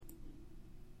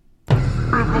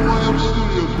Triple M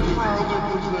Studios proudly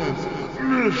presents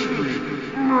Mystery,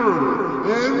 Murder,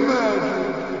 and Magic.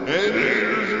 And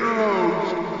here's your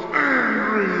host,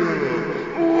 Andrea Lee.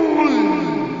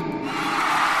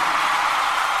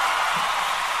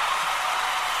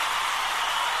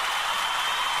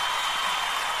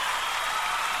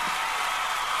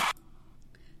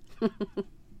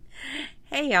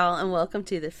 Hey y'all, and welcome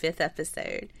to the 5th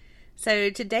episode.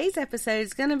 So today's episode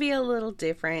is going to be a little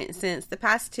different since the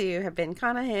past two have been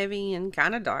kind of heavy and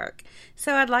kind of dark.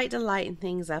 So I'd like to lighten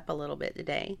things up a little bit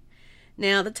today.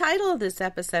 Now, the title of this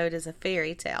episode is a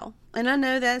fairy tale, and I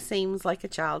know that seems like a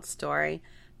child's story,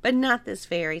 but not this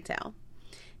fairy tale,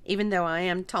 even though I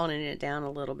am toning it down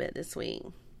a little bit this week.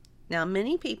 Now,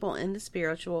 many people in the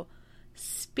spiritual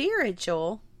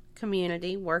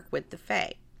community work with the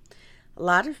fae. A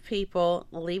lot of people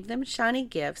leave them shiny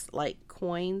gifts like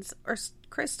coins or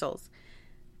crystals.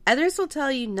 Others will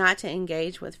tell you not to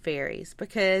engage with fairies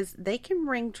because they can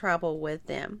bring trouble with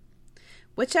them.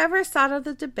 Whichever side of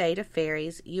the debate of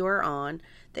fairies you are on,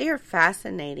 they are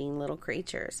fascinating little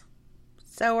creatures.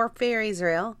 So are fairies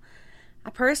real? I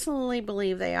personally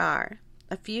believe they are.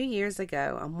 A few years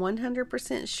ago, I'm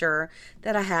 100% sure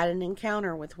that I had an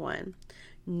encounter with one.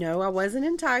 No, I wasn't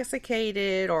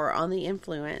intoxicated or on the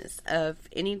influence of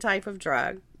any type of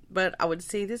drug, but I would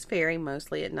see this fairy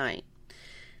mostly at night.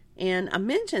 And I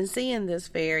mentioned seeing this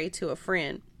fairy to a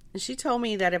friend, and she told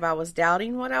me that if I was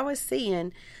doubting what I was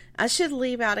seeing, I should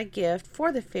leave out a gift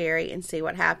for the fairy and see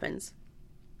what happens.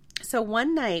 So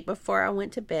one night before I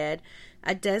went to bed,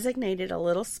 I designated a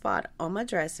little spot on my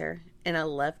dresser, and I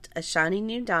left a shiny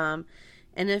new dime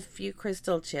and a few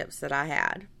crystal chips that I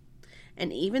had.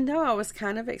 And even though I was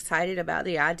kind of excited about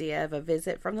the idea of a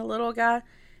visit from the little guy,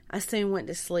 I soon went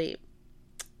to sleep.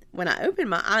 When I opened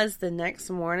my eyes the next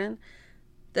morning,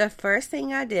 the first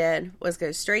thing I did was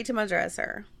go straight to my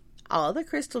dresser. All the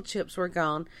crystal chips were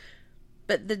gone,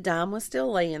 but the dime was still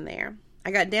laying there.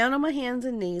 I got down on my hands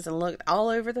and knees and looked all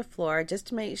over the floor just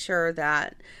to make sure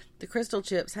that the crystal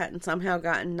chips hadn't somehow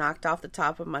gotten knocked off the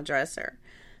top of my dresser.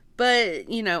 But,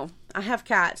 I have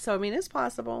cats, so it's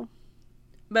possible.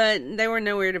 But they were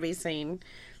nowhere to be seen.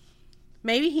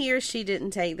 Maybe he or she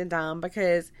didn't take the dime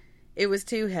because it was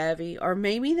too heavy, or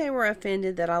maybe they were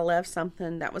offended that I left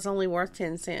something that was only worth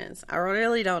 10 cents. I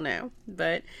really don't know,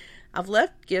 but I've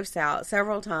left gifts out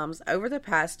several times over the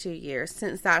past 2 years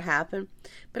since that happened,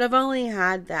 but I've only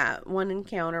had that one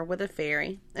encounter with a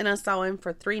fairy, and I saw him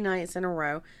for 3 nights in a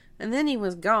row, and then he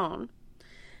was gone.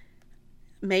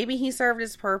 Maybe he served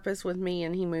his purpose with me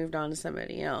and he moved on to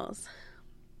somebody else.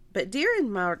 But during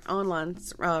my online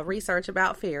research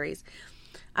about fairies,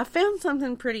 I found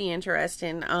something pretty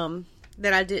interesting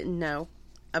that I didn't know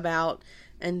about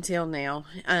until now,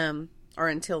 or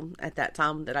until at that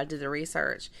time that I did the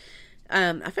research.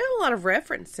 I found a lot of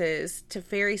references to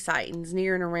fairy sightings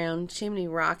near and around Chimney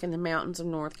Rock in the mountains of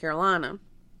North Carolina.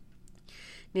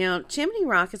 Now, Chimney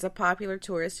Rock is a popular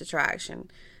tourist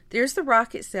attraction. There's the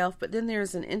rock itself, but then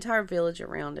there's an entire village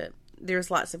around it.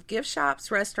 There's lots of gift shops,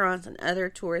 restaurants, and other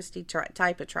touristy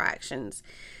type attractions.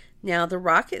 Now, the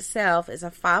rock itself is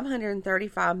a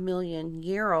 535 million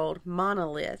year old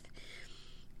monolith,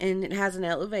 and it has an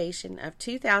elevation of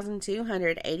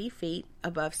 2,280 feet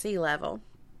above sea level.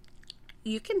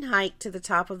 You can hike to the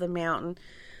top of the mountain,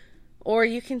 or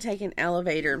you can take an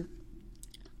elevator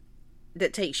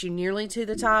that takes you nearly to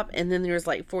the top, and then there's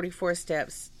like 44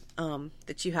 steps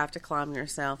that you have to climb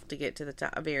yourself to get to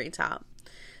the very top.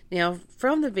 Now,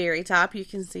 from the very top, you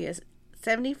can see a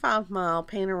 75-mile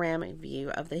panoramic view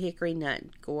of the Hickory Nut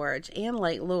Gorge and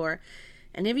Lake Lure.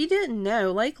 And if you didn't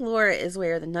know, Lake Lure is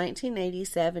where the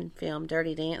 1987 film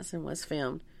Dirty Dancing was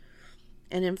filmed.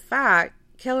 And in fact,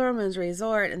 Kellerman's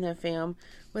resort in the film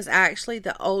was actually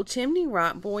the old Chimney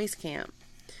Rock Boys Camp.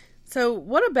 So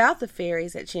what about the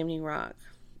fairies at Chimney Rock?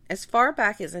 As far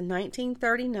back as a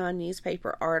 1939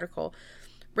 newspaper article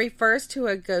refers to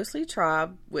a ghostly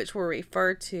tribe which were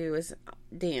referred to as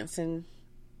dancing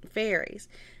fairies.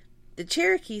 The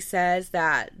Cherokee says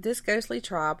that this ghostly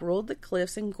tribe ruled the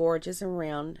cliffs and gorges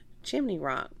around Chimney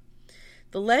Rock.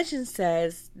 The legend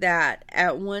says that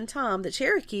at one time the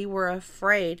Cherokee were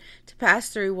afraid to pass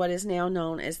through what is now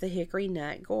known as the Hickory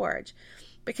Nut Gorge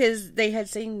because they had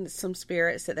seen some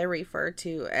spirits that they referred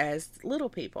to as little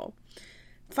people.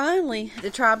 Finally, the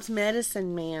tribe's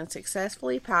medicine man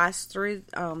successfully passed through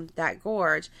that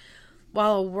gorge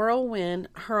while a whirlwind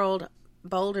hurled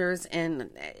boulders, and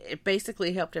it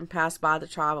basically helped him pass by the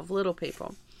tribe of little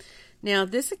people. Now,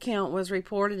 this account was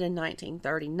reported in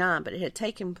 1939, but it had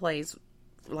taken place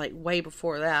like way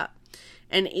before that.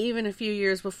 And even a few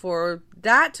years before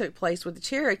that took place with the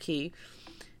Cherokee,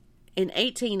 In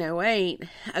 1808,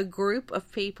 a group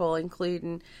of people,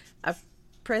 including a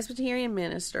Presbyterian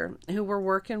minister who were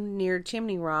working near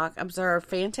Chimney Rock, observed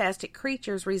fantastic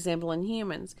creatures resembling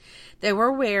humans. They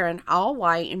were wearing all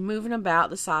white and moving about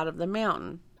the side of the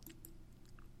mountain.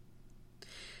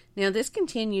 Now, this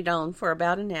continued on for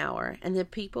about an hour, and the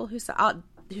people who saw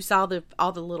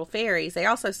all the little fairies, they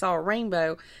also saw a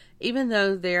rainbow, even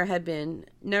though there had been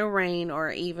no rain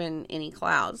or even any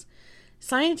clouds.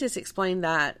 Scientists explain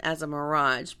that as a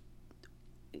mirage.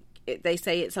 They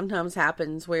say it sometimes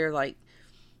happens where, like,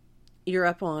 you're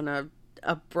up on a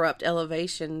abrupt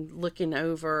elevation looking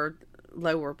over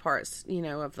lower parts,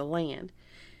 of the land.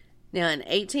 Now, in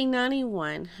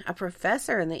 1891, a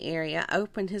professor in the area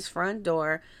opened his front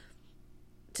door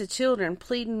to children,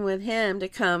 pleading with him to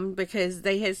come because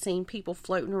they had seen people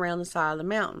floating around the side of the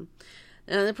mountain.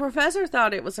 Now, the professor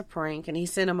thought it was a prank, and he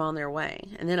sent them on their way.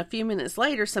 And then a few minutes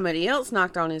later, somebody else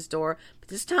knocked on his door, but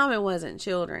this time it wasn't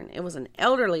children. It was an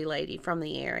elderly lady from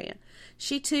the area.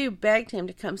 She, too, begged him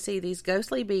to come see these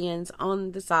ghostly beings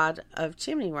on the side of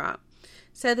Chimney Rock.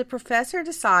 So the professor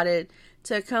decided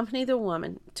to accompany the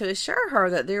woman to assure her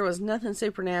that there was nothing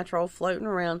supernatural floating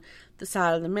around the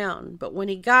side of the mountain. But when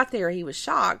he got there, he was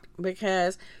shocked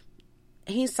because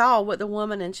he saw what the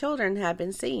woman and children had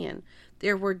been seeing.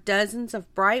 There were dozens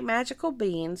of bright magical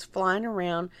beings flying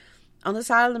around on the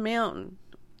side of the mountain.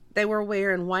 They were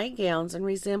wearing white gowns and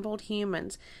resembled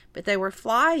humans, but they were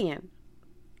flying.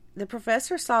 The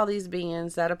professor saw these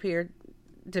beings that appeared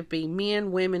to be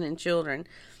men, women, and children.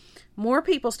 More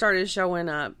people started showing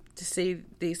up to see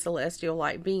these celestial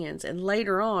light beings, and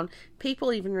later on,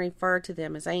 people even referred to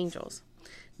them as angels.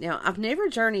 Now, I've never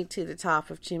journeyed to the top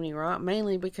of Chimney Rock,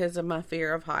 mainly because of my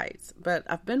fear of heights, but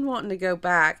I've been wanting to go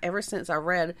back ever since I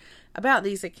read about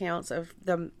these accounts of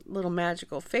the little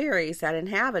magical fairies that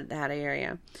inhabit that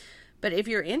area. But if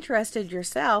you're interested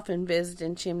yourself in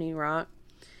visiting Chimney Rock,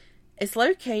 it's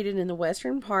located in the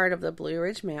western part of the Blue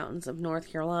Ridge Mountains of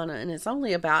North Carolina, and it's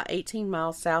only about 18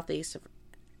 miles southeast of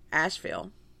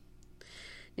Asheville.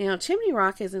 Now, Chimney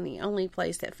Rock isn't the only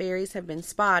place that fairies have been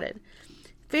spotted.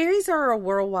 Fairies are a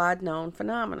worldwide known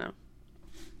phenomenon.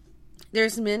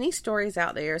 There's many stories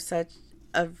out there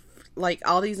like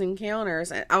all these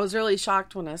encounters. I was really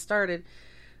shocked when I started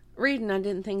reading. I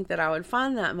didn't think that I would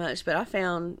find that much, but I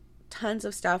found tons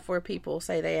of stuff where people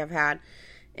say they have had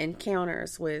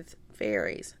encounters with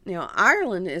fairies. Now,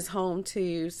 Ireland is home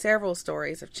to several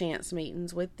stories of chance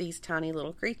meetings with these tiny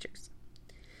little creatures.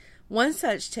 One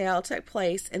such tale took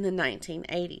place in the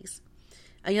 1980s.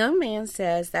 A young man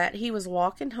says that he was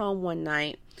walking home one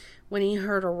night when he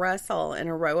heard a rustle in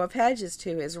a row of hedges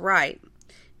to his right.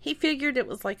 He figured it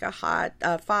was like a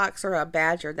fox or a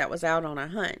badger that was out on a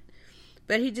hunt,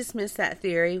 but he dismissed that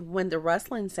theory when the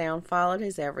rustling sound followed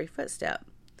his every footstep.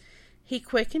 He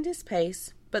quickened his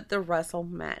pace, but the rustle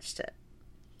matched it.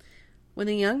 When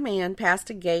the young man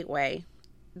passed a gateway,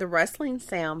 the rustling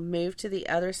sound moved to the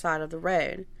other side of the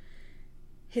road.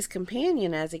 His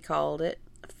companion, as he called it,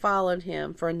 followed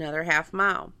him for another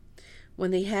half-mile.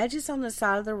 When the hedges on the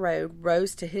side of the road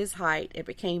rose to his height, it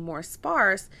became more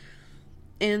sparse,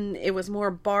 and it was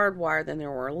more barbed wire than there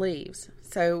were leaves.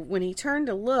 So when he turned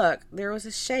to look, there was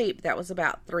a shape that was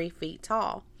about 3 feet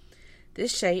tall.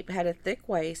 This shape had a thick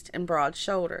waist and broad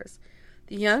shoulders.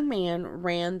 The young man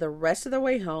ran the rest of the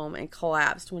way home and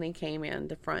collapsed when he came in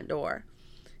the front door.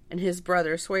 And his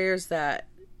brother swears that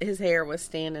his hair was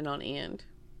standing on end.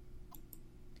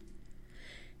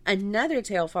 Another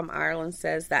tale from Ireland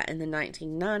says that in the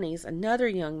 1990s, another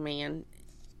young man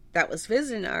that was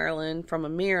visiting Ireland from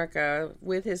America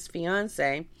with his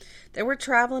fiancée, they were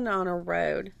traveling on a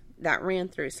road that ran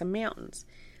through some mountains.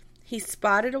 He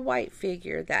spotted a white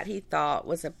figure that he thought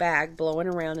was a bag blowing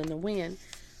around in the wind,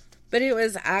 but it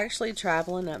was actually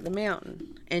traveling up the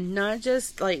mountain, and not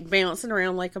just like bouncing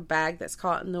around like a bag that's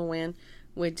caught in the wind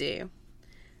would do.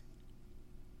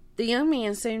 The young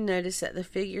man soon noticed that the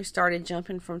figure started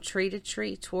jumping from tree to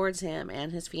tree towards him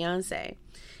and his fiancée.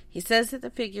 He says that the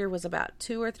figure was about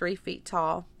 2 or 3 feet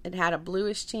tall. It had a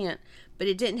bluish tint, but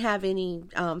it didn't have any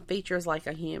features like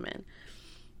a human.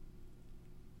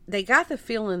 They got the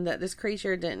feeling that this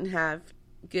creature didn't have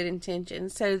good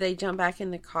intentions, so they jumped back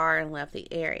in the car and left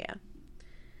the area.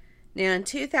 Now, in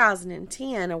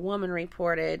 2010, a woman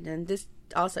reported, and this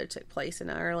also took place in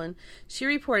Ireland, she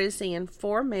reported seeing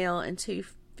 4 male and 2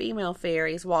 female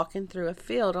fairies walking through a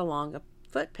field along a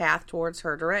footpath towards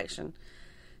her direction.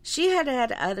 She had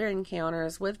had other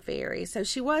encounters with fairies, so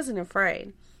she wasn't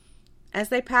afraid. As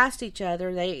they passed each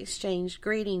other, they exchanged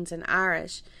greetings in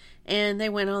Irish, and they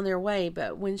went on their way.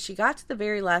 But when she got to the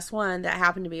very last one, that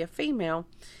happened to be a female,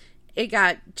 It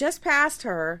got just past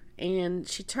her, and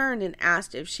she turned and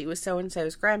asked if she was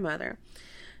so-and-so's grandmother,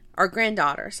 or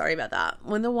granddaughter, sorry about that.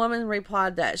 When the woman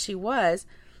replied that she was,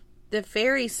 the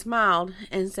fairy smiled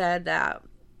and said that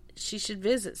she should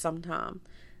visit sometime.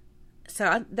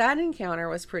 So that encounter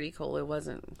was pretty cool. It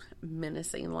wasn't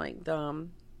menacing like the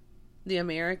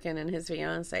American and his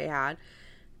fiance had.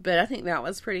 But I think that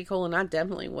was pretty cool, and I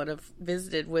definitely would have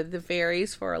visited with the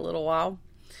fairies for a little while.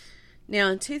 Now,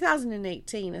 in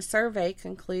 2018, a survey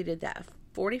concluded that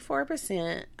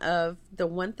 44% of the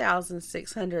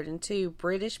 1,602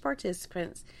 British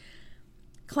participants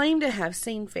claimed to have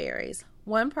seen fairies.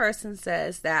 One person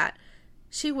says that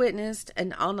she witnessed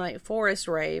an all-night forest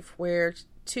rave where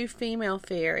two female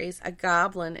fairies, a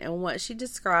goblin, and what she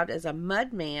described as a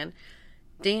mud man,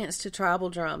 danced to tribal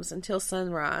drums until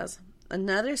sunrise.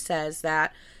 Another says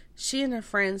that she and her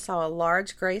friend saw a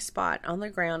large gray spot on the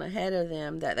ground ahead of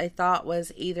them that they thought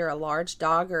was either a large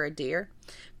dog or a deer,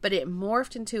 but it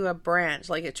morphed into a branch,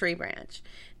 like a tree branch,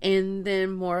 and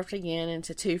then morphed again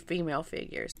into two female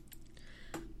figures.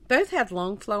 Both had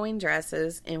long flowing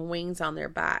dresses and wings on their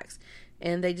backs,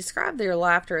 and they described their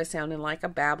laughter as sounding like a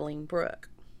babbling brook.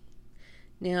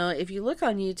 Now, if you look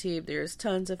on YouTube, there's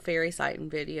tons of fairy sighting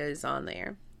videos on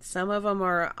there. Some of them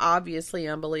are obviously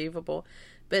unbelievable,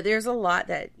 but there's a lot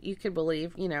that you could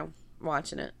believe,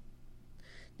 watching it.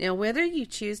 Now, whether you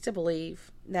choose to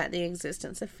believe that the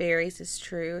existence of fairies is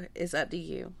true is up to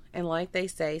you. And like they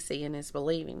say, seeing is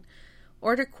believing.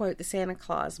 Or to quote the Santa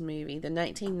Claus movie, the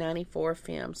 1994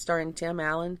 film starring Tim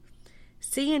Allen,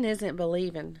 seeing isn't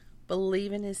believing,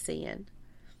 believing is seeing.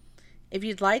 If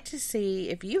you'd like to see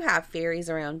if you have fairies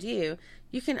around you,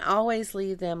 you can always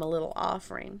leave them a little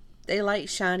offering. They like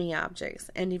shiny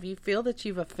objects, and if you feel that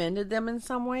you've offended them in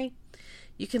some way,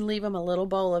 you can leave them a little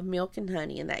bowl of milk and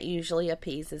honey, and that usually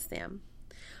appeases them.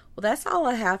 Well, that's all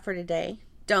I have for today.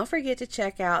 Don't forget to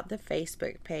check out the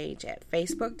Facebook page at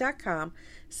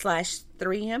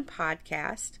facebook.com/3M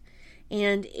podcast.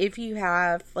 And if you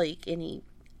have any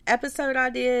episode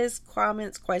ideas,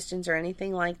 comments, questions, or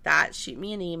anything like that, shoot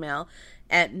me an email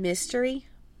at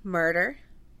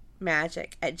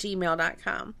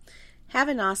mysterymurdermagic@gmail.com. Have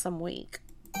an awesome week.